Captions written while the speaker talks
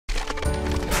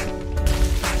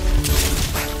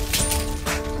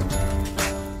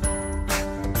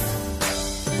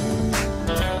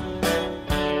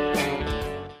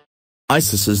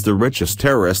ISIS is the richest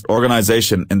terrorist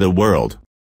organization in the world.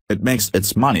 It makes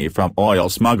its money from oil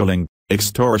smuggling,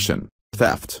 extortion,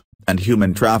 theft, and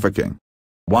human trafficking.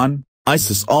 1.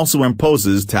 ISIS also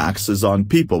imposes taxes on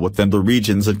people within the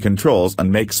regions it controls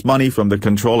and makes money from the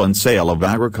control and sale of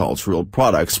agricultural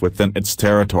products within its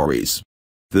territories.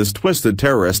 This twisted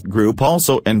terrorist group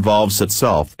also involves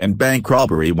itself in bank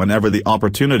robbery whenever the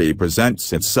opportunity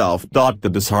presents itself. The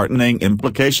disheartening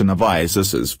implication of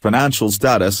ISIS's financial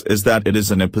status is that it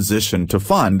is in a position to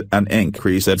fund and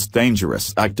increase its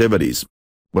dangerous activities.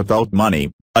 Without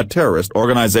money, a terrorist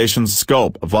organization's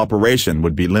scope of operation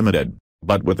would be limited,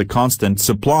 but with a constant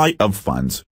supply of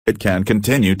funds, it can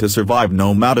continue to survive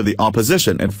no matter the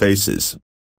opposition it faces.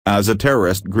 As a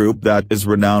terrorist group that is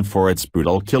renowned for its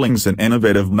brutal killings and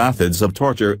innovative methods of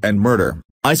torture and murder,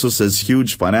 ISIS's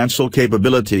huge financial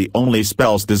capability only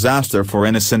spells disaster for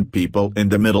innocent people in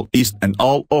the Middle East and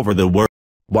all over the world.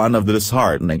 One of the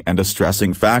disheartening and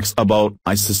distressing facts about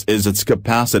ISIS is its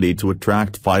capacity to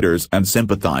attract fighters and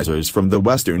sympathizers from the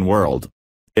Western world.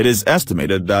 It is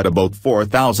estimated that about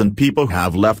 4,000 people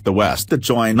have left the West to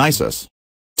join ISIS.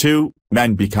 2.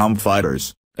 Men become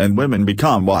fighters, and women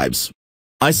become wives.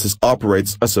 ISIS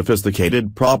operates a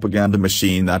sophisticated propaganda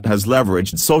machine that has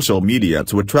leveraged social media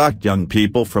to attract young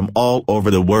people from all over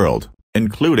the world,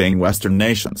 including Western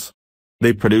nations.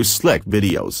 They produce slick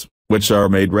videos, which are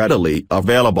made readily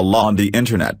available on the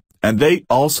internet, and they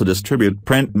also distribute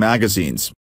print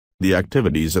magazines. The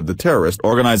activities of the terrorist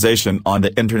organization on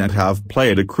the internet have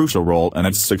played a crucial role in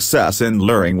its success in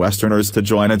luring Westerners to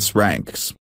join its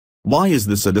ranks. Why is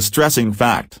this a distressing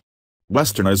fact?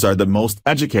 Westerners are the most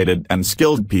educated and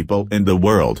skilled people in the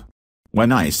world. When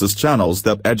ISIS channels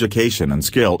that education and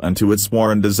skill into its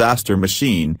war and disaster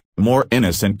machine, more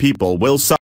innocent people will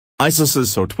suffer. ISIS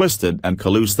is so twisted and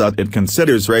callous that it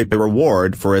considers rape a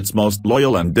reward for its most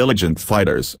loyal and diligent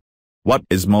fighters. What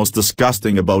is most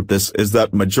disgusting about this is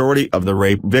that majority of the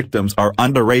rape victims are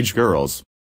underage girls.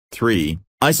 3.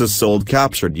 ISIS sold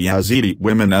captured Yazidi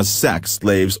women as sex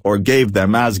slaves or gave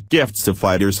them as gifts to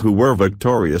fighters who were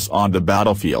victorious on the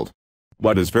battlefield.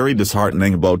 What is very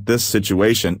disheartening about this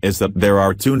situation is that there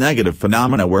are two negative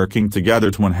phenomena working together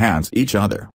to enhance each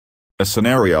other. A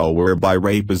scenario whereby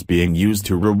rape is being used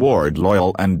to reward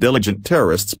loyal and diligent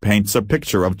terrorists paints a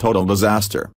picture of total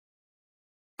disaster.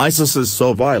 ISIS is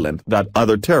so violent that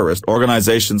other terrorist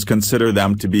organizations consider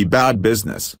them to be bad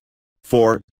business.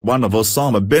 4. One of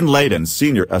Osama bin Laden's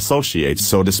senior associates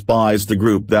so despised the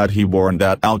group that he warned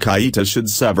that Al-Qaeda should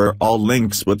sever all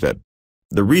links with it.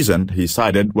 The reason he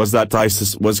cited was that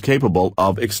ISIS was capable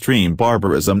of extreme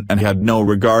barbarism and had no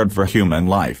regard for human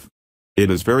life.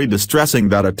 It is very distressing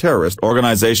that a terrorist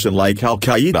organization like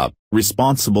Al-Qaeda,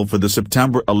 responsible for the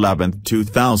September 11,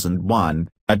 2001,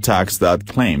 attacks that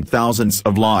claimed thousands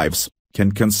of lives,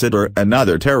 can consider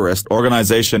another terrorist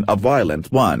organization a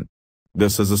violent one.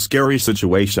 This is a scary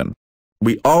situation.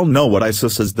 We all know what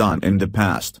ISIS has done in the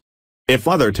past. If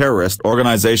other terrorist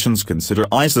organizations consider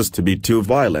ISIS to be too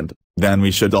violent, then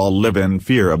we should all live in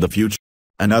fear of the future.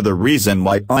 Another reason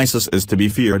why ISIS is to be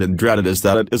feared and dreaded is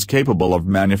that it is capable of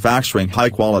manufacturing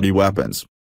high-quality weapons.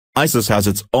 ISIS has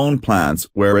its own plants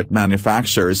where it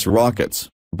manufactures rockets,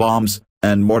 bombs,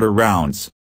 and mortar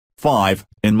rounds. 5.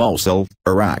 In Mosul,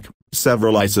 Iraq,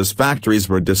 several ISIS factories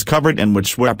were discovered in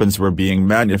which weapons were being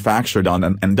manufactured on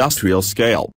an industrial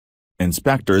scale.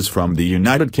 Inspectors from the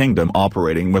United Kingdom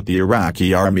operating with the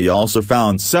Iraqi army also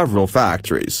found several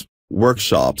factories,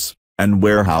 workshops, and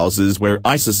warehouses where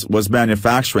ISIS was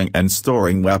manufacturing and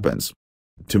storing weapons.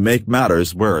 To make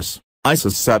matters worse,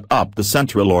 ISIS set up the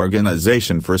Central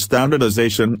Organization for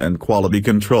Standardization and Quality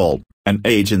Control, an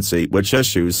agency which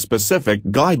issues specific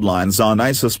guidelines on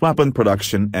ISIS weapon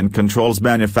production and controls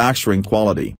manufacturing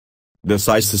quality. This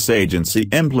ISIS agency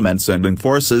implements and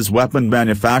enforces weapon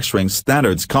manufacturing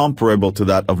standards comparable to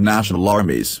that of national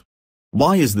armies.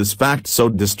 Why is this fact so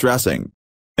distressing?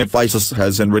 If ISIS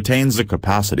has and retains the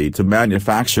capacity to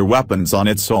manufacture weapons on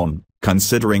its own,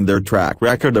 considering their track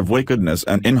record of wickedness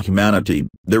and inhumanity,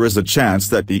 there is a chance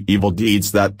that the evil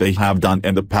deeds that they have done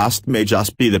in the past may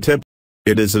just be the tip.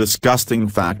 It is a disgusting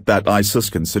fact that ISIS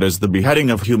considers the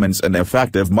beheading of humans an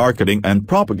effective marketing and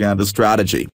propaganda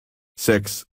strategy.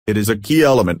 6. It is a key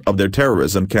element of their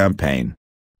terrorism campaign.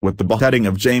 With the beheading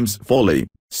of James Foley,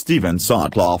 Stephen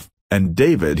Sotloff, and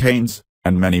David Haynes,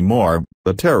 and many more,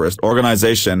 the terrorist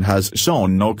organization has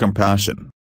shown no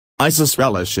compassion. ISIS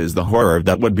relishes the horror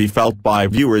that would be felt by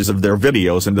viewers of their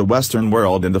videos in the Western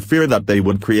world and the fear that they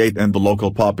would create in the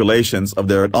local populations of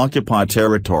their occupied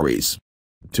territories.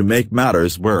 To make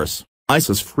matters worse,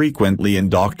 ISIS frequently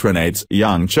indoctrinates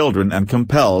young children and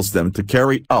compels them to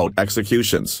carry out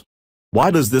executions. Why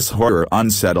does this horror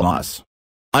unsettle us?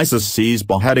 ISIS sees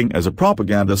beheading as a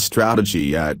propaganda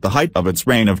strategy at the height of its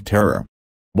reign of terror.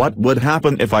 What would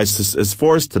happen if ISIS is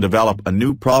forced to develop a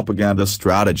new propaganda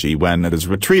strategy when it is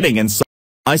retreating inside?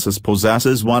 ISIS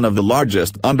possesses one of the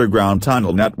largest underground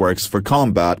tunnel networks for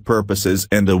combat purposes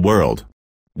in the world.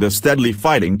 This deadly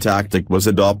fighting tactic was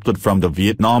adopted from the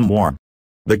Vietnam War.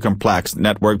 The complex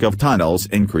network of tunnels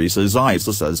increases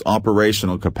ISIS's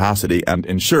operational capacity and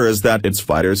ensures that its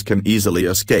fighters can easily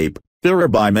escape,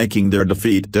 thereby making their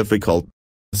defeat difficult.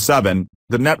 7.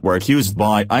 The network used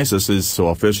by ISIS is so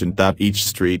efficient that each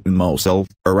street in Mosul,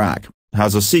 Iraq,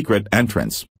 has a secret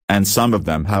entrance, and some of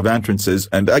them have entrances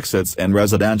and exits in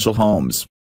residential homes.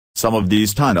 Some of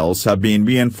these tunnels have been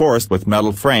reinforced with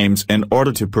metal frames in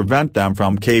order to prevent them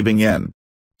from caving in.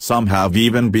 Some have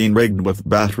even been rigged with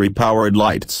battery-powered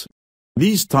lights.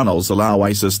 These tunnels allow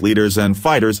ISIS leaders and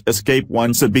fighters escape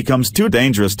once it becomes too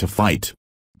dangerous to fight.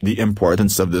 The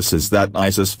importance of this is that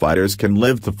ISIS fighters can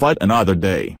live to fight another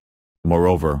day.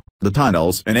 Moreover, the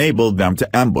tunnels enable them to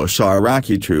ambush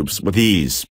Iraqi troops with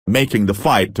ease, making the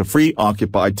fight to free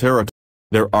occupied territory.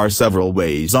 There are several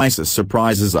ways ISIS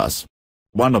surprises us.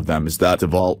 One of them is that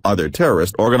of all other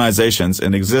terrorist organizations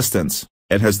in existence,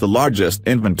 it has the largest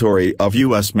inventory of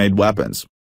US-made weapons.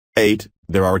 8.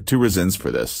 There are two reasons for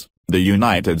this. The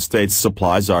United States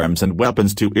supplies arms and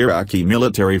weapons to Iraqi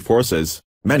military forces,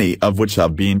 many of which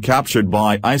have been captured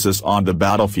by ISIS on the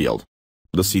battlefield.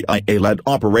 The CIA-led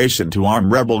operation to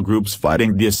arm rebel groups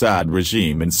fighting the Assad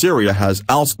regime in Syria has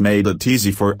also made it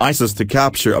easy for ISIS to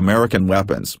capture American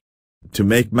weapons. To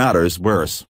make matters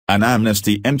worse, an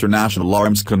Amnesty International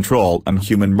Arms Control and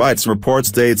Human Rights report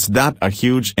states that a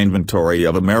huge inventory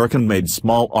of American-made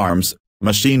small arms,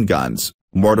 machine guns,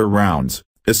 mortar rounds,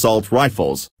 assault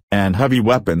rifles, and heavy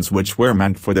weapons which were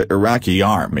meant for the Iraqi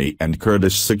army and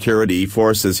Kurdish security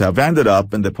forces have ended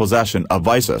up in the possession of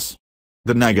ISIS.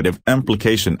 The negative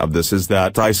implication of this is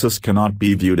that ISIS cannot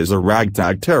be viewed as a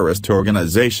ragtag terrorist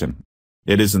organization.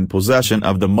 It is in possession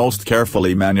of the most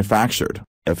carefully manufactured,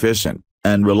 efficient,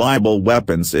 and reliable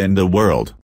weapons in the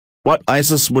world. What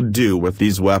ISIS would do with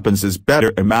these weapons is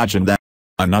better imagined than.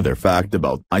 Another fact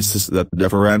about ISIS that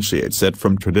differentiates it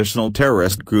from traditional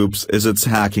terrorist groups is its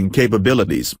hacking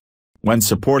capabilities. When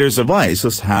supporters of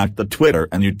ISIS hacked the Twitter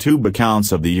and YouTube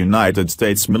accounts of the United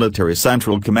States Military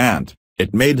Central Command,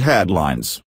 it made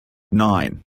headlines.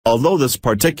 9. Although this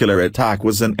particular attack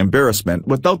was an embarrassment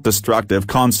without destructive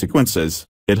consequences,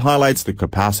 it highlights the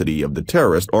capacity of the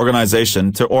terrorist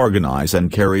organization to organize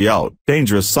and carry out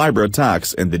dangerous cyber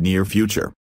attacks in the near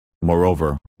future.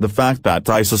 Moreover, the fact that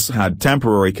ISIS had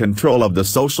temporary control of the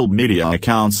social media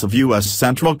accounts of U.S.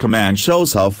 Central Command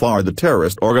shows how far the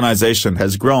terrorist organization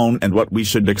has grown and what we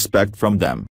should expect from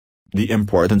them. The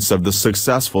importance of the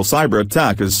successful cyber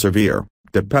attack is severe,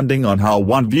 depending on how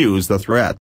one views the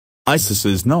threat. ISIS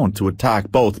is known to attack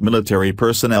both military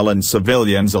personnel and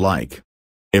civilians alike.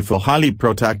 If a highly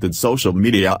protected social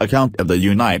media account of the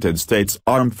United States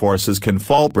Armed Forces can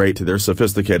fall prey to their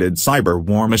sophisticated cyber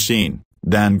war machine,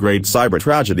 then great cyber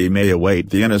tragedy may await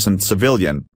the innocent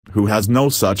civilian, who has no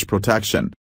such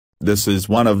protection. This is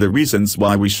one of the reasons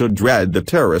why we should dread the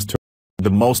terrorist.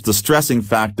 The most distressing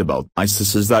fact about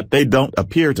ISIS is that they don't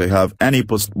appear to have any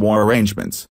post-war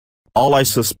arrangements. All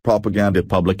ISIS propaganda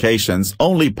publications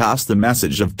only pass the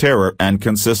message of terror and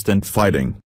consistent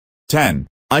fighting. 10.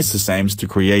 ISIS aims to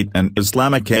create an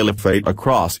Islamic caliphate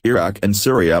across Iraq and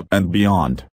Syria and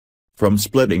beyond. From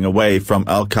splitting away from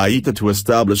al-Qaeda to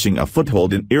establishing a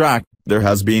foothold in Iraq, there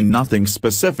has been nothing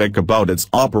specific about its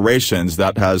operations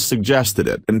that has suggested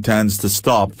it intends to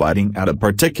stop fighting at a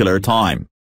particular time.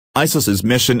 ISIS's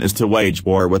mission is to wage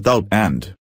war without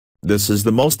end. This is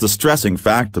the most distressing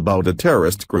fact about a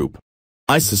terrorist group.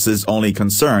 ISIS is only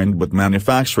concerned with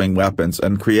manufacturing weapons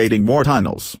and creating more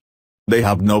tunnels. They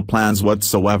have no plans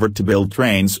whatsoever to build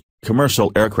trains,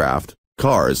 commercial aircraft,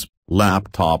 cars,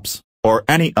 laptops, or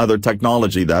any other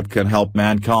technology that can help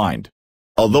mankind.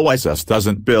 Although ISIS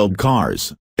doesn't build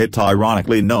cars, it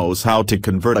ironically knows how to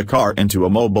convert a car into a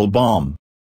mobile bomb.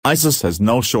 ISIS has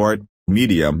no short,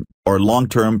 medium, or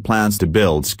long-term plans to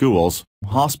build schools,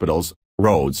 hospitals,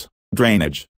 roads,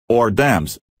 drainage, or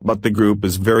dams, but the group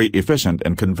is very efficient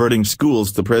in converting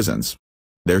schools to prisons.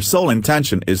 Their sole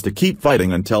intention is to keep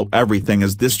fighting until everything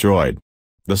is destroyed.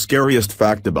 The scariest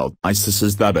fact about ISIS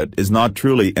is that it is not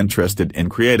truly interested in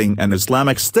creating an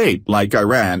Islamic state like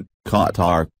Iran,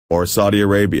 Qatar, or Saudi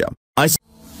Arabia. ISIS